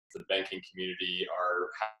the banking community are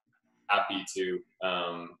happy to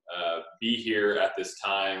be here at this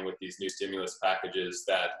time with these new stimulus packages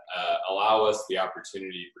that allow us the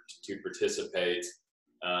opportunity to participate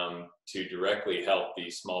to directly help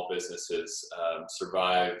these small businesses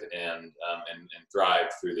survive and thrive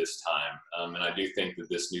through this time. And I do think that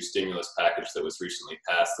this new stimulus package that was recently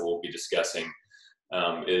passed that we'll be discussing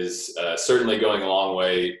is certainly going a long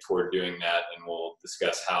way toward doing that. And we'll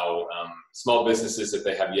discuss how small businesses, if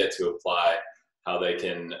they have yet to apply, how they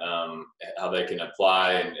can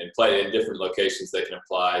apply and play in different locations they can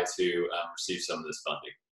apply to receive some of this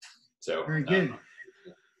funding. So very good.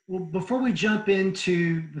 Well, before we jump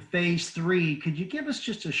into the phase 3, could you give us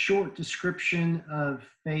just a short description of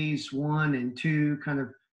phase 1 and 2, kind of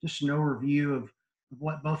just an overview of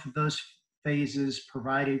what both of those phases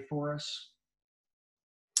provided for us?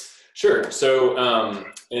 Sure. So,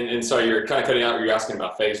 and so you're kind of cutting out, you're asking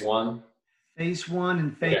about phase 1? Phase 1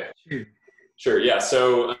 and phase 2. Sure. Yeah.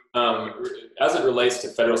 So as it relates to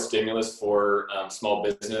federal stimulus for small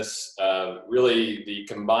business, really the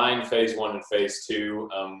combined phase 1 and phase 2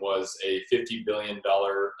 was a $50 billion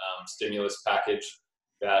stimulus package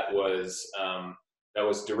that was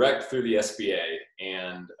direct through the SBA,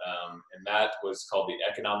 and that was called the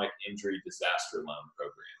Economic Injury Disaster Loan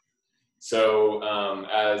Program. So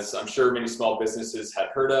as I'm sure many small businesses had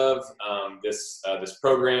heard of, this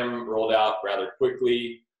program rolled out rather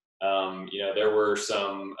quickly. There were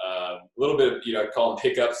some little bit, I'd call them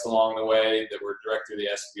hiccups along the way that were direct through the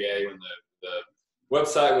SBA when the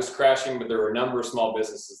website was crashing, but there were a number of small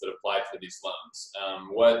businesses that applied for these loans.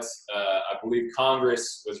 What I believe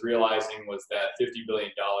Congress was realizing was that $50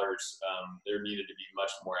 billion, there needed to be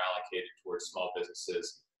much more allocated towards small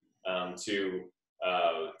businesses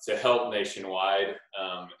to help nationwide.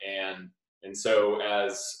 And so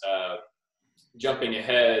as jumping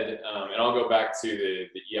ahead, and I'll go back to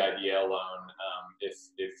the EIDL loan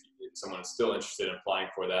if someone is still interested in applying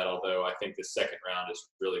for that, although I think the second round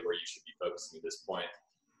is really where you should be focusing at this point.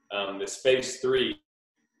 This phase 3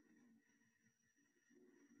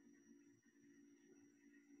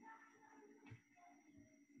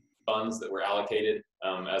 funds that were allocated.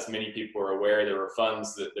 As many people are aware, there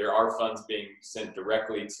are funds being sent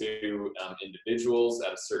directly to individuals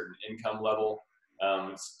at a certain income level.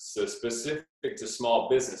 So specific to small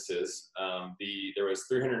businesses, there was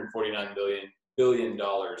 $349 billion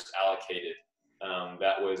allocated.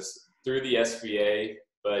 That was through the SBA,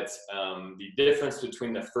 but the difference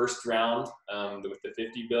between the first round with the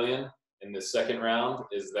 $50 billion and the second round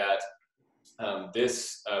is that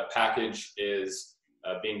this package is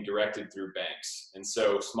being directed through banks. And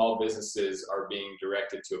so small businesses are being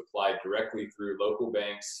directed to apply directly through local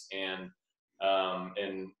banks and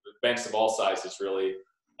banks of all sizes, really,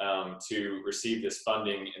 to receive this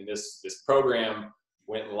funding. And this program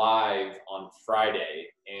went live on Friday.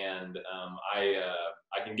 And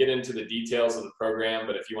I can get into the details of the program,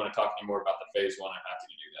 but if you want to talk any more about the phase 1, I'm happy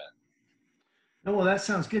to do that. Oh, well, that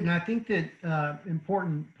sounds good. And I think that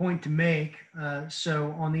important point to make.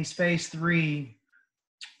 So on these phase 3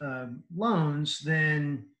 loans,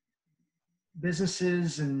 then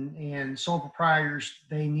businesses and sole proprietors,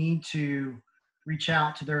 they need to reach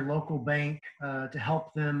out to their local bank to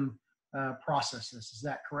help them process this. Is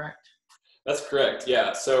that correct? That's correct.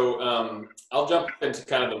 Yeah. So I'll jump into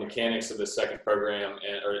kind of the mechanics of the second program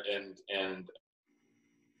and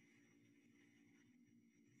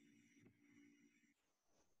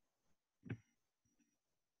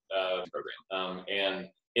program. And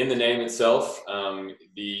in the name itself,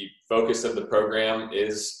 the focus of the program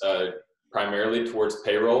is primarily towards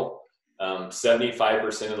payroll.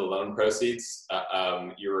 75% of the loan proceeds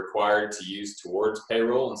you're required to use towards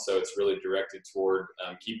payroll, and so it's really directed toward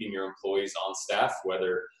keeping your employees on staff,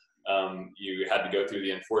 whether you had to go through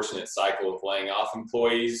the unfortunate cycle of laying off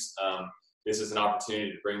employees. This is an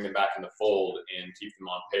opportunity to bring them back in the fold and keep them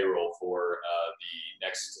on payroll for the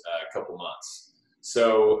next couple months.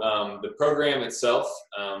 So the program itself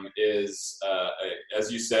is,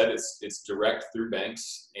 as you said, it's direct through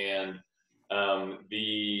banks, and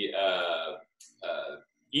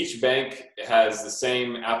each bank has the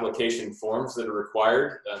same application forms that are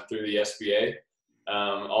required through the SBA,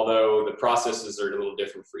 although the processes are a little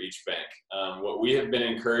different for each bank. What we have been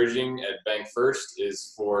encouraging at Bank First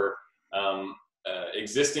is for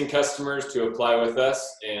existing customers to apply with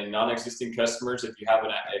us, and non-existing customers, if you have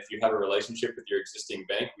a relationship with your existing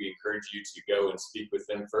bank, we encourage you to go and speak with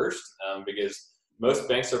them first, because most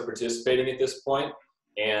banks are participating at this point.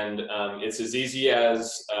 And it's as easy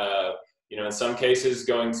as, in some cases,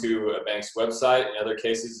 going to a bank's website. In other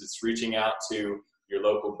cases, it's reaching out to your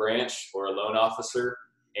local branch or a loan officer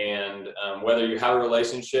And whether you have a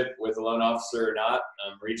relationship with a loan officer or not,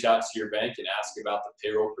 reach out to your bank and ask about the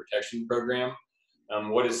payroll protection program.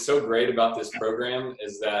 What is so great about this program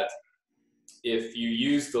is that if you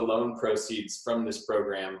use the loan proceeds from this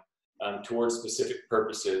program towards specific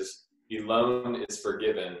purposes, the loan is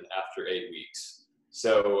forgiven after 8 weeks.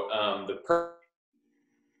 So the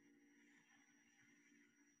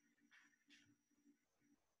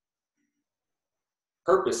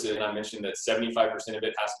purposes, and I mentioned that 75% of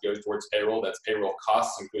it has to go towards payroll. That's payroll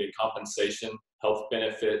costs, including compensation, health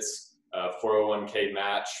benefits, 401k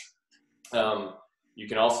match. You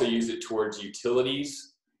can also use it towards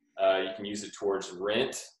utilities. You can use it towards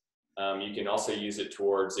rent. You can also use it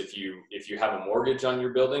towards, if you have a mortgage on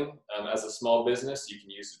your building as a small business, you can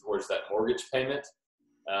use it towards that mortgage payment.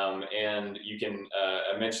 And you can,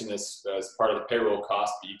 I mentioned this as part of the payroll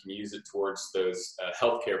cost, but you can use it towards those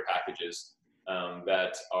healthcare packages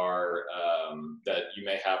that you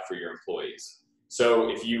may have for your employees. So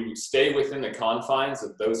if you stay within the confines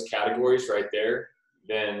of those categories right there,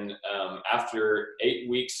 then after 8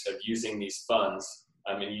 weeks of using these funds,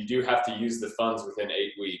 and you do have to use the funds within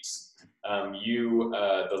 8 weeks,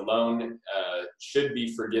 the loan should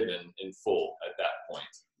be forgiven in full at that point.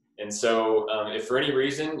 And so if for any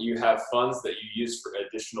reason you have funds that you use for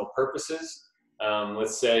additional purposes,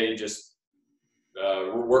 let's say just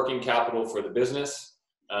working capital for the business,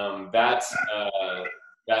 that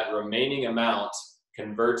remaining amount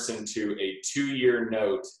converts into a 2-year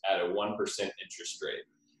note at a 1% interest rate.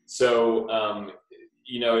 So,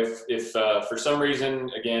 if for some reason,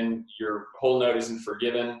 again, your whole note isn't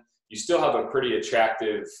forgiven, you still have a pretty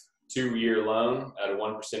attractive 2-year loan at a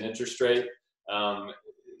 1% interest rate.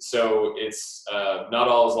 So it's not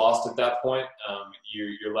all is lost at that point.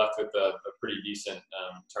 You're left with a pretty decent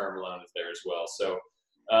term loan there as well. So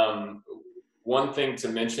one thing to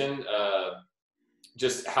mention,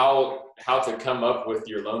 just how to come up with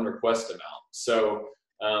your loan request amount. So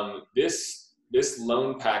this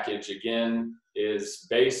loan package, again, is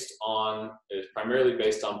primarily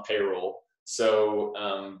based on payroll. So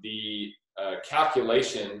the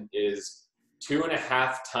calculation is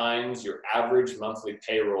 2.5 times your average monthly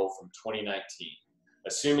payroll from 2019,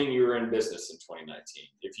 assuming you were in business in 2019.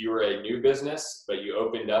 If you were a new business, but you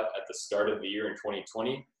opened up at the start of the year in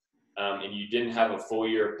 2020, and you didn't have a full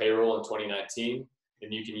year of payroll in 2019,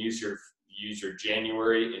 then you can use your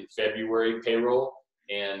January and February payroll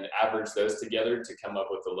and average those together to come up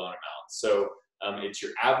with the loan amount. So it's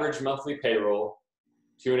your average monthly payroll,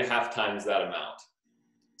 2.5 times that amount.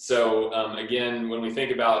 So again, when we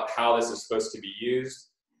think about how this is supposed to be used,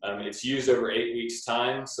 it's used over 8 weeks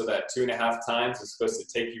time. So that 2.5 times is supposed to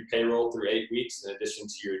take your payroll through 8 weeks in addition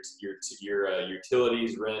to your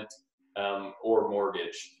utilities, rent, or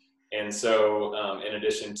mortgage. And so in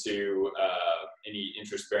addition to any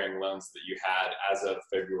interest-bearing loans that you had as of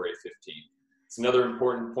February 15th. It's another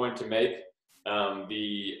important point to make.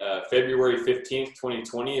 The February 15th,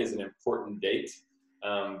 2020 is an important date.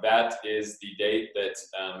 That is the date that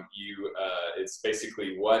it's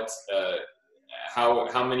basically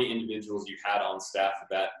how many individuals you had on staff at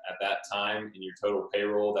that time in your total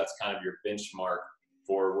payroll. That's kind of your benchmark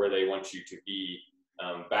for where they want you to be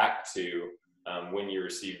back to when you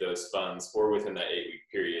receive those funds, or within that 8-week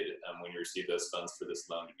period when you receive those funds for this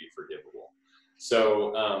loan to be forgivable.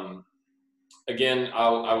 So again,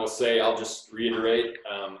 I'll just reiterate,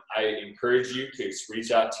 I encourage you to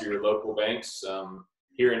reach out to your local banks.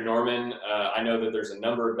 Here in Norman, I know that there's a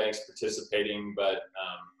number of banks participating, but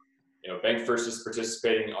Bank First is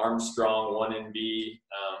participating, Armstrong, 1NB,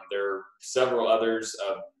 there are several others.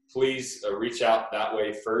 Please reach out that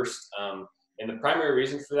way first. And the primary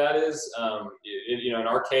reason for that is, in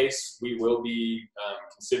our case, we will be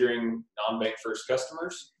considering non-Bank First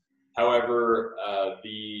customers. However,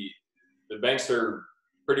 the banks are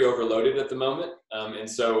pretty overloaded at the moment, and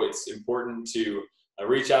so it's important to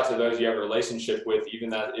reach out to those you have a relationship with,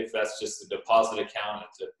 even if that's just a deposit account,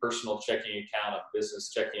 a personal checking account, a business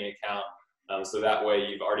checking account. So that way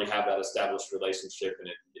you've already have that established relationship, and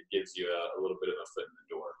it gives you a little bit of a foot in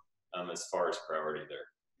the door as far as priority there.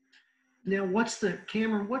 Now, what's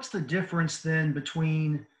the difference then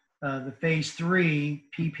between the phase 3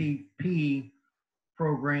 PPP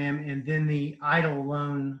program and then the idle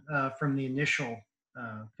loan from the initial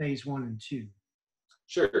phase 1 and 2?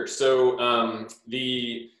 Sure. So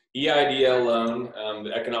the EIDL loan,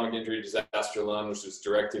 the Economic Injury Disaster Loan, which was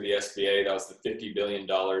direct to the SBA, that was the $50 billion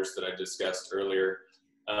that I discussed earlier.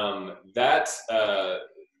 That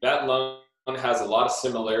loan has a lot of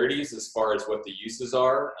similarities as far as what the uses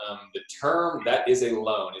are. The term, that is a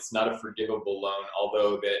loan. It's not a forgivable loan,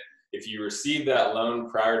 although that if you receive that loan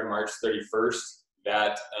prior to March 31st,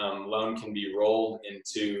 that loan can be rolled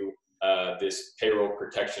into this payroll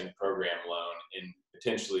protection program loan and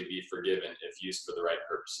potentially be forgiven if used for the right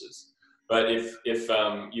purposes. But if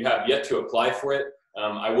you have yet to apply for it,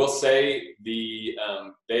 I will say they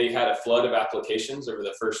had a flood of applications over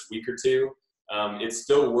the first week or two. It's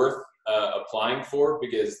still worth applying for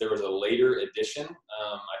because there was a later addition.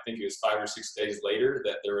 I think it was 5 or 6 days later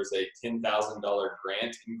that there was a $10,000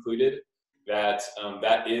 grant included. That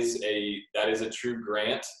is a true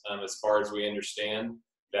grant as far as we understand.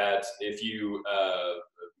 That if you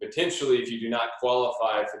potentially if you do not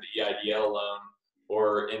qualify for the EIDL loan,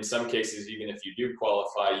 or in some cases even if you do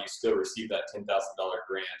qualify, you still receive that $10,000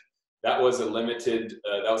 grant. That was a limited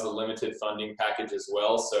funding package as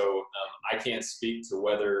well. So I can't speak to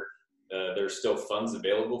whether there's still funds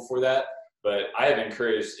available for that, but I have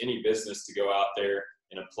encouraged any business to go out there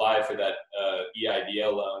and apply for that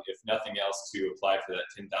EIDL loan, if nothing else, to apply for that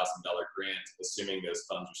 $10,000 grant, assuming those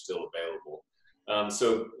funds are still available.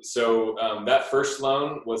 So that first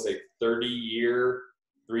loan was a 30-year,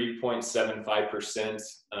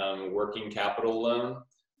 3.75% working capital loan.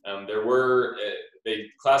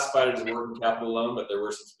 They classified it as a working capital loan, but there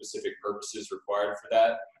were some specific purposes required for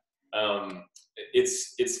that.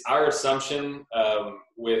 It's our assumption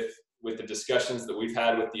with the discussions that we've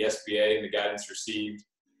had with the SBA and the guidance received,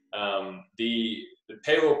 the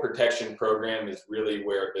payroll protection program is really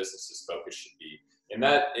where a business's focus should be. And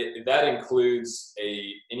that includes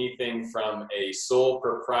anything from a sole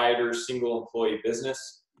proprietor, single employee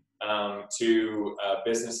business to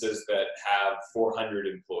businesses that have 400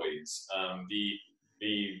 employees.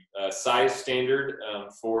 The size standard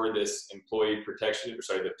for this the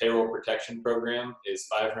payroll protection program is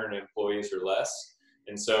 500 employees or less.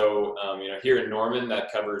 And so, here in Norman, that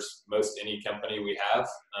covers most any company we have.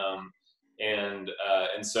 And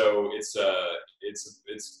so it's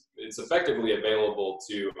effectively available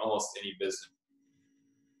to almost any business.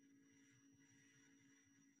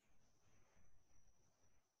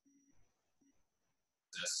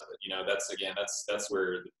 That's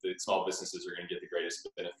where the small businesses are going to get the greatest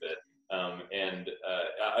benefit.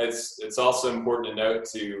 It's also important to note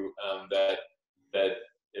too that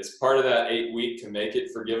as part of that 8-week to make it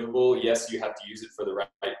forgivable, yes, you have to use it for the right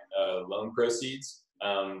loan proceeds.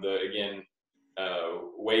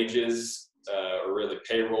 Wages, or really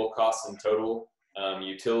payroll costs in total,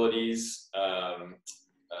 utilities,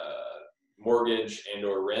 mortgage and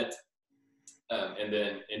or rent, and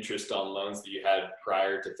then interest on loans that you had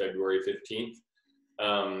prior to February 15th.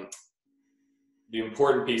 The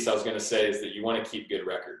important piece I was going to say is that you want to keep good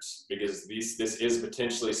records, because this is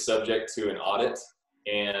potentially subject to an audit,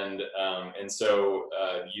 and so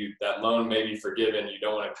that loan may be forgiven. You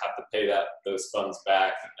don't want to have to pay those funds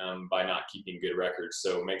back by not keeping good records.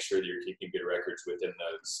 So make sure that you're keeping good records within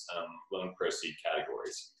those loan proceed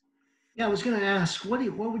categories. Yeah, I was going to ask, what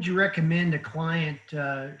would you recommend a client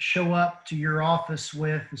show up to your office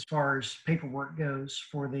with as far as paperwork goes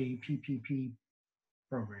for the PPP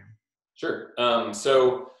program? Sure.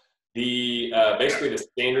 So basically the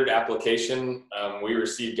standard application, we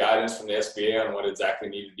received guidance from the SBA on what exactly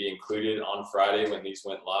needed to be included on Friday when these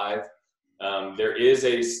went live. There is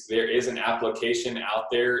an application out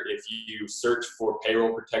there. If you search for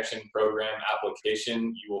payroll protection program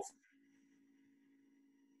application, you will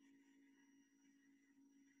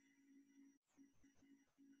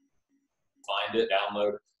find it,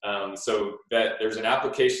 download. So that there's an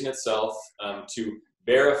application itself to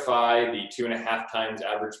verify the 2.5 times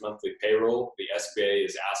average monthly payroll. The SBA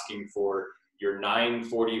is asking for your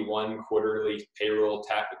 941 quarterly payroll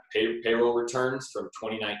returns from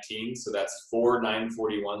 2019. So that's 4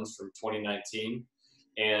 941s from 2019.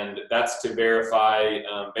 And that's to verify,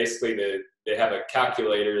 basically they have a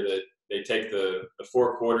calculator that they take the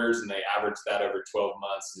 4 quarters and they average that over 12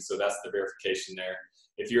 months. And so that's the verification there.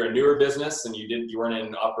 If you're a newer business and you weren't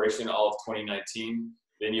in operation all of 2019,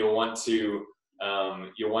 then you'll want to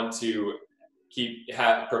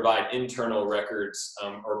provide internal records,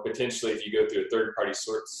 or potentially if you go through a third-party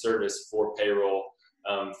service for payroll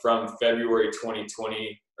from January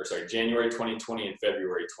 2020 and February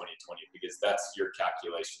 2020, because that's your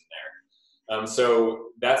calculation there.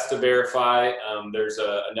 So that's to verify. There's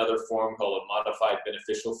another form called a modified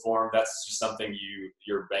beneficial form. That's just something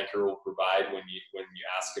your banker will provide when you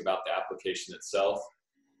ask about the application itself.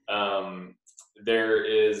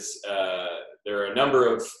 There are a number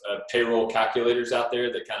of payroll calculators out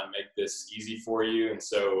there that kind of make this easy for you, and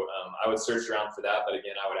so I would search around for that. But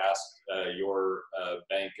again, I would ask your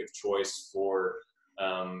bank of choice for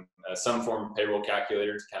some form of payroll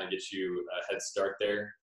calculator to kind of get you a head start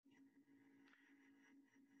there.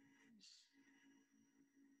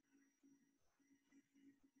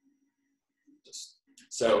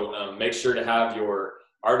 So make sure to have your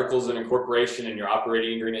articles of incorporation and your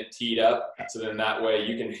operating agreement teed up, so then that way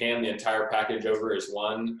you can hand the entire package over as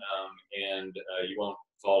one, and you won't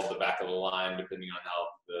fall to the back of the line depending on how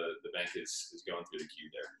the bank is going through the queue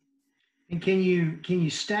there. And can you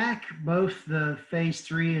stack both the phase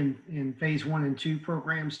 3 and phase 1 and 2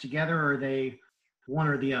 programs together, or are they one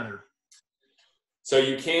or the other? So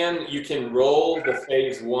you can roll the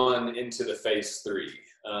phase 1 into the phase 3,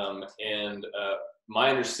 and my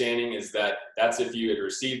understanding is that that's if you had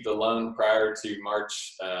received the loan prior to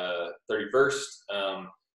March 31st.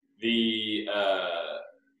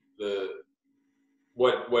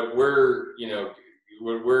 What we're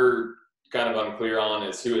kind of unclear on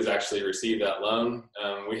is who has actually received that loan.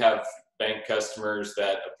 We have bank customers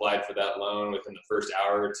that applied for that loan within the first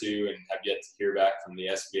hour or two and have yet to hear back from the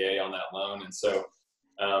SBA on that loan. And so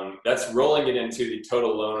that's rolling it into the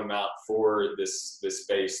total loan amount for this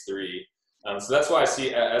phase 3. So that's why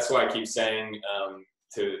I keep saying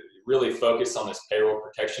to really focus on this payroll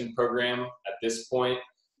protection program at this point,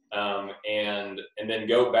 and then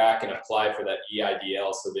go back and apply for that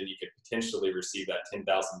EIDL, so then you could potentially receive that $10,000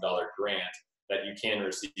 grant, that you can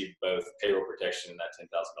receive both payroll protection and that $10,000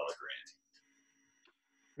 grant.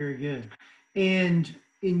 Very good. And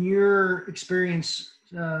in your experience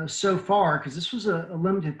so far, because this was a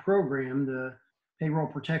limited program, the payroll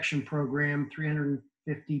protection program,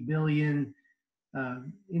 $350 billion.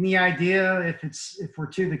 Any idea if we're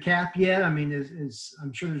to the cap yet? I mean,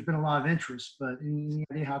 I'm sure there's been a lot of interest, but any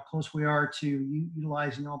idea how close we are to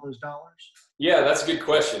utilizing all those dollars? Yeah, that's a good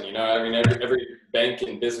question. I mean, every bank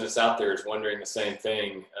and business out there is wondering the same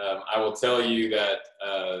thing. I will tell you that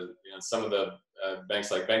some of the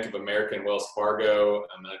banks like Bank of America and Wells Fargo,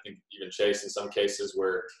 and I think even Chase in some cases,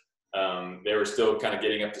 where they were still kind of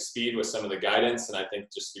getting up to speed with some of the guidance, and I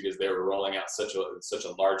think just because they were rolling out such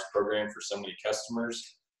a large program for so many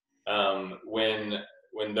customers, when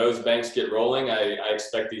those banks get rolling, I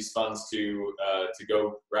expect these funds to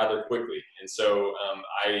go rather quickly. And so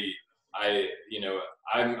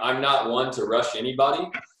I'm not one to rush anybody,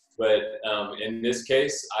 but in this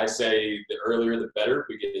case, I say the earlier the better,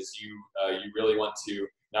 because you really want to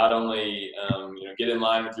not only get in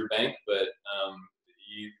line with your bank, but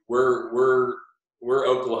we're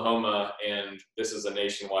Oklahoma, and this is a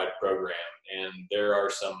nationwide program, and there are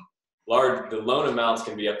some the loan amounts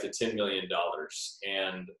can be up to $10 million,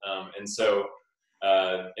 and so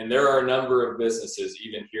there are a number of businesses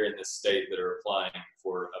even here in this state that are applying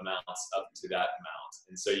for amounts up to that amount.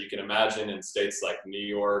 And so you can imagine in states like New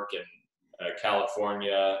York and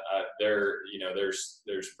California, there's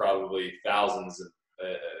probably thousands of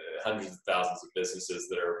hundreds of thousands of businesses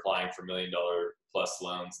that are applying for $1 million plus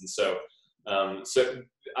loans. And so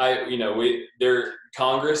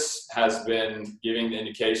Congress has been giving the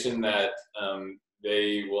indication that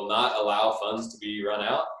they will not allow funds to be run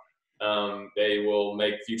out. They will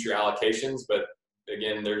make future allocations, but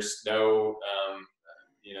again, there's no,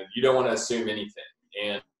 you don't want to assume anything.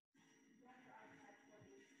 And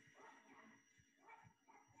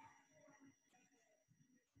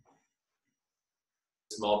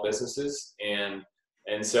small businesses, and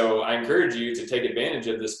so I encourage you to take advantage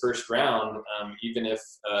of this first round, even if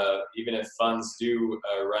funds do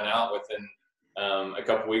run out within a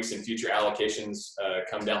couple weeks and future allocations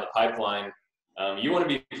come down the pipeline. You want to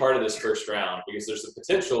be part of this first round, because there's the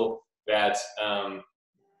potential that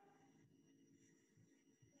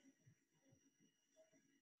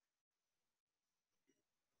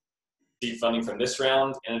see funding from this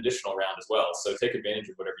round and additional round as well. So take advantage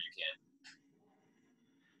of whatever you can.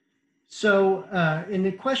 So in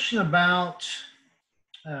the question about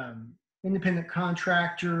independent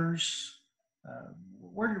contractors,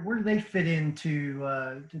 where do they fit into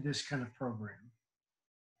to this kind of program?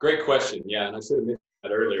 Great question. Yeah, and I should have mentioned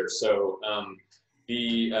that earlier. So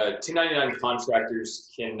the 1099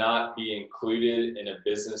 contractors cannot be included in a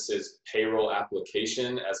business's payroll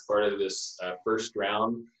application as part of this first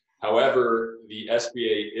round. However, the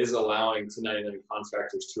SBA is allowing 1099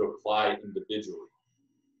 contractors to apply individually.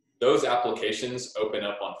 Those applications open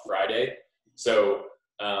up on Friday. So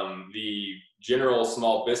the general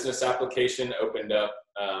small business application opened up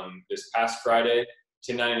this past Friday.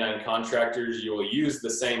 1099 contractors, you will use the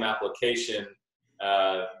same application.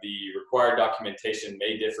 The required documentation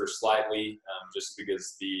may differ slightly, just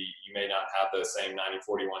because you may not have the same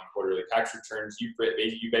 9041 quarterly tax returns. You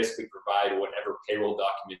basically provide whatever payroll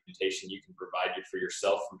documentation you can provide for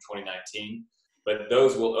yourself from 2019. But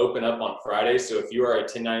those will open up on Friday. So if you are a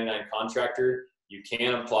 1099 contractor, you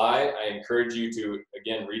can apply. I encourage you to,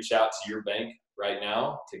 again, reach out to your bank right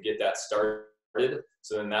now to get that started.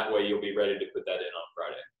 So then that way you'll be ready to put that in on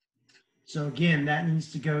Friday. So again, that needs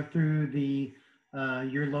to go through the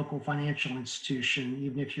your local financial institution,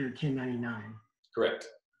 even if you're a 1099. Correct.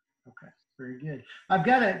 Okay, very good. I've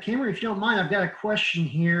got a, Cameron, if you don't mind, I've got a question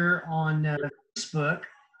here on Facebook.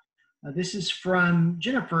 This is from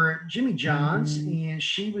Jennifer at Jimmy John's, and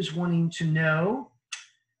she was wanting to know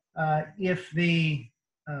if the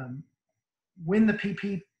when the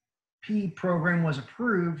PPP program was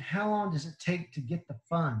approved, how long does it take to get the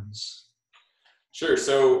funds? Sure.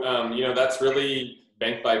 So, that's really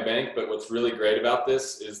bank by bank, but what's really great about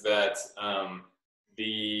this is that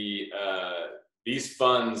the these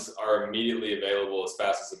funds are immediately available as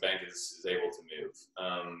fast as the bank is able to move.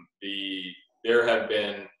 There have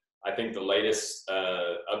been, I think, the latest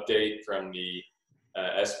update from the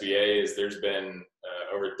SBA is there's been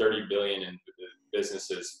over 30 billion in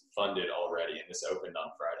businesses funded already, and this opened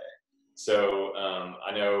on Friday. So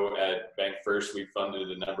I know at Bank First we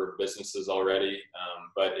funded a number of businesses already,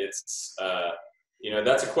 but it's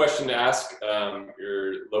that's a question to ask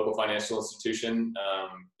your local financial institution.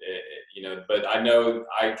 But I know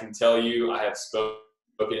I can tell you I have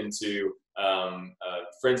spoken to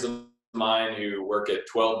friends of mine who work at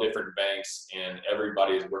 12 different banks, and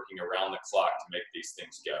everybody is working around the clock to make these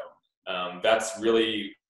things go. That's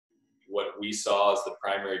really what we saw as the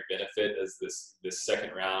primary benefit as this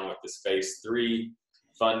second round with this phase 3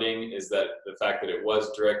 funding is that the fact that it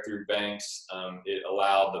was direct through banks, it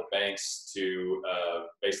allowed the banks to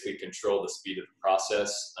basically control the speed of the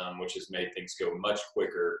process, which has made things go much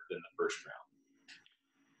quicker than the first round.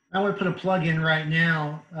 I want to put a plug in right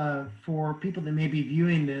now for people that may be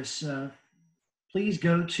viewing this. Please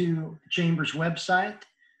go to the Chamber's website,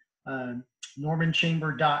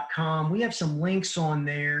 normanchamber.com. We have some links on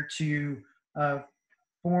there to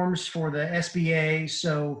forms for the SBA.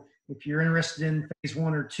 So if you're interested in phase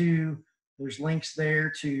 1 or 2, there's links there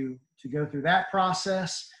to go through that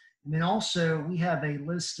process. And then also we have a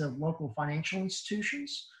list of local financial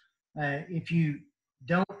institutions. If you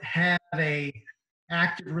don't have a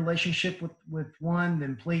active relationship with one,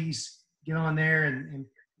 then please get on there and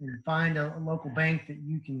find a local bank that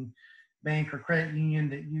you can bank or credit union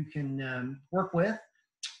that you can work with.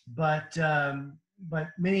 But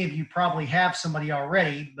many of you probably have somebody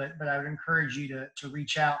already, but I would encourage you to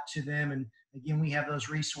reach out to them. And again, we have those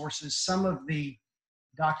resources. Some of the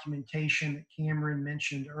documentation that Cameron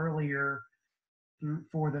mentioned earlier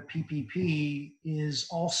for the PPP is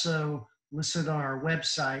also listed on our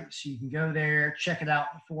website. So you can go there, check it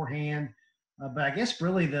out beforehand. But I guess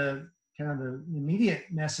really the kind of the immediate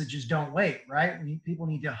message is don't wait, right? People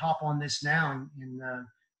need to hop on this now and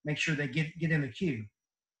make sure they get in the queue.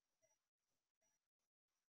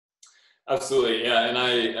 Absolutely, yeah. And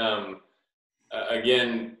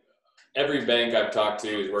again, every bank I've talked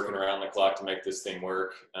to is working around the clock to make this thing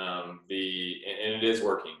work. And it is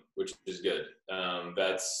working, which is good.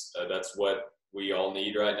 That's what we all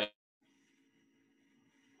need right now.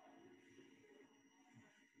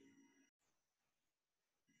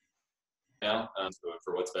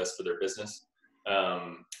 For what's best for their business.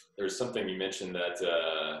 There's something you mentioned that.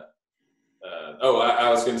 I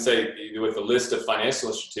was going to say, with the list of financial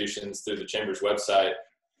institutions through the Chamber's website,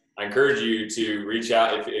 I encourage you to reach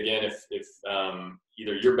out if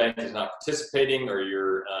either your bank is not participating or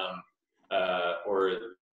you're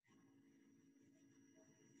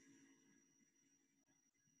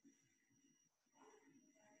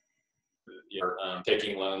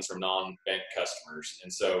taking loans from non-bank customers.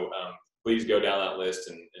 And so please go down that list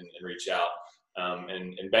and reach out.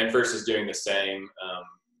 And Bank First is doing the same.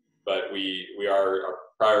 But our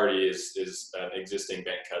priority is existing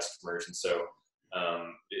bank customers. And so,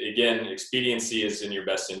 again, expediency is in your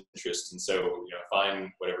best interest. And so,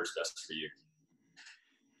 find whatever's best for you.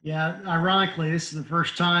 Yeah, ironically, this is the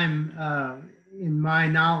first time in my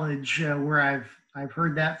knowledge where I've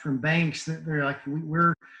heard that from banks, that they're like,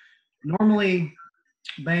 we're normally,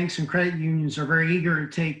 banks and credit unions are very eager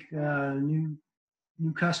to take new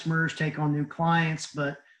customers, take on new clients,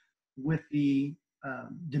 but with the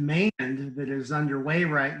demand that is underway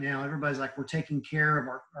right now, everybody's like, we're taking care of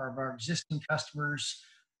our existing customers.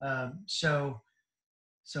 This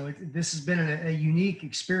has been a unique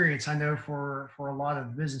experience, I know, for a lot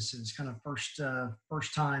of businesses. Kind of first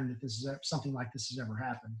time that this is something like this has ever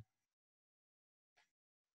happened.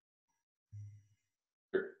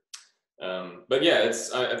 But yeah,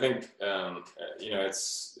 I think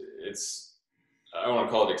it's I don't want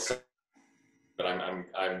to call it exciting, but I'm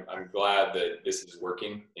glad that this is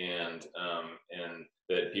working and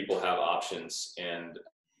that people have options and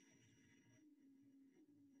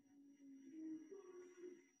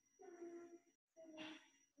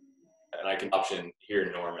I can option here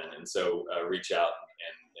in Norman, and so reach out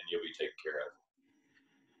and you'll be taken care of.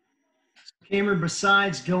 Cameron,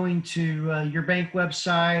 besides going to your bank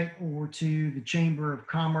website or to the Chamber of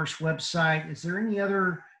Commerce website, is there any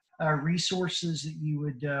other resources that you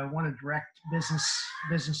would want to direct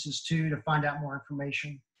businesses to find out more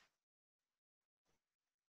information?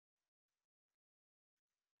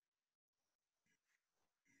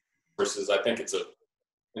 Versus, I think it's a,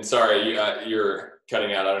 and sorry, you're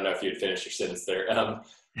cutting out. I don't know if you'd finish your sentence there.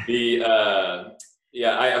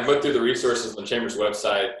 Yeah, I've looked through the resources on the Chamber's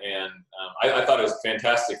website, and I thought it was a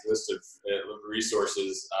fantastic list of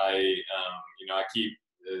resources. I keep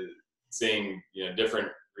seeing different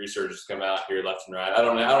resources come out here left and right. I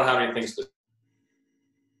don't have anything specific.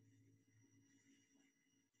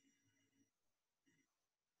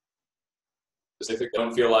 I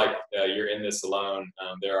don't feel like you're in this alone.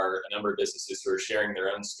 There are a number of businesses who are sharing their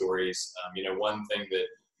own stories. One thing that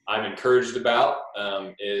I'm encouraged about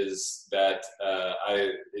is that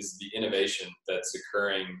is the innovation that's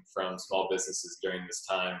occurring from small businesses during this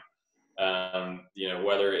time.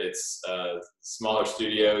 Whether it's smaller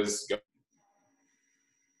studios,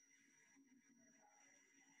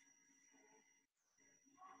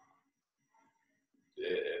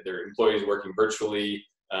 their employees working virtually.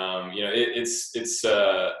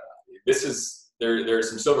 There are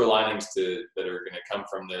some silver linings that are going to come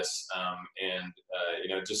from this,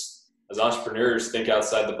 just as entrepreneurs, think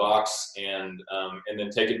outside the box and then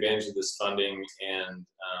take advantage of this funding and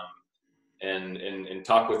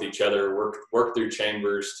talk with each other, work through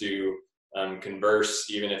chambers to converse,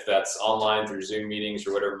 even if that's online through Zoom meetings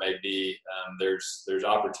or whatever it may be. There's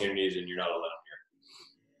opportunities, and you're not alone here.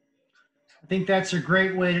 I think that's a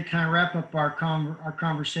great way to kind of wrap up our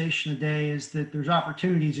conversation today, is that there's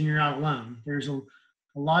opportunities and you're not alone. There's a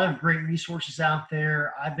lot of great resources out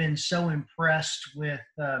there. I've been so impressed with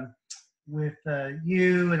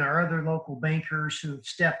you and our other local bankers who have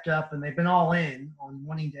stepped up, and they've been all in on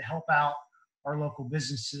wanting to help out our local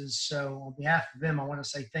businesses. So on behalf of them, I want to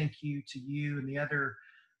say thank you to you and the other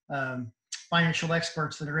financial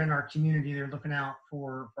experts that are in our community. They're looking out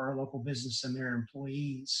for our local business and their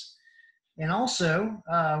employees. And also,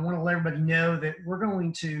 I want to let everybody know that we're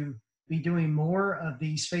going to be doing more of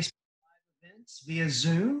these Facebook Live events via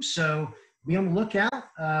Zoom. So be on the lookout.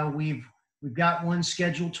 We've got one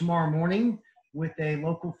scheduled tomorrow morning with a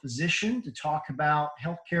local physician to talk about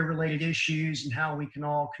healthcare related issues and how we can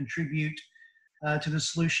all contribute to the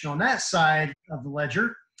solution on that side of the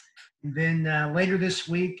ledger. And then later this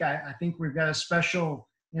week, I think we've got a special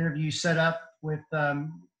interview set up with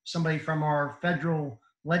somebody from our federal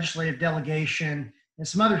legislative delegation and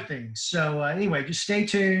some other things. So anyway, just stay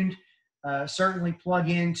tuned. Certainly plug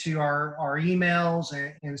into our emails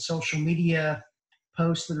and social media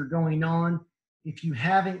posts that are going on. If you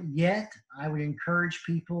haven't yet, I would encourage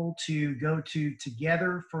people to go to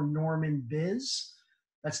Together for Norman Biz.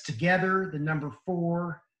 That's Together, the number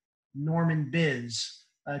 4, Norman Biz.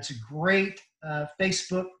 It's a great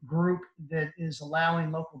Facebook group that is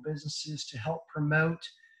allowing local businesses to help promote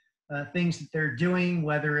things that they're doing,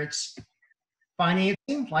 whether it's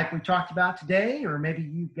financing like we talked about today, or maybe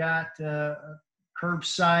you've got a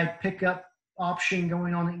curbside pickup option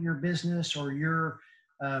going on at your business, or you're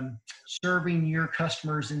serving your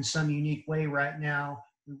customers in some unique way right now.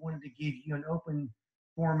 We wanted to give you an open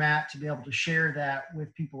format to be able to share that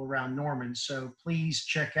with people around Norman. So please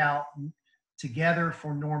check out Together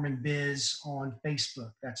for Norman Biz on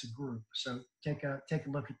Facebook. That's a group. So take a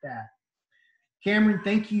look at that. Cameron,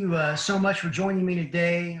 thank you so much for joining me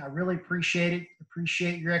today. I really appreciate it.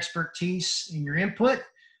 Appreciate your expertise and your input.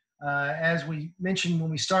 As we mentioned when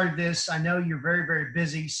we started this, I know you're very, very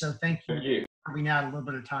busy. So thank you for carving out a little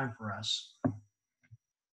bit of time for us.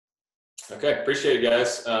 Okay, appreciate it,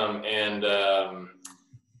 guys.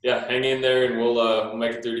 Yeah, hang in there, and we'll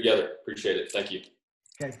make it through together. Appreciate it. Thank you.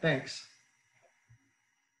 Okay, thanks.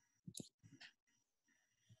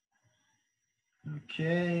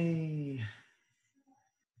 Okay.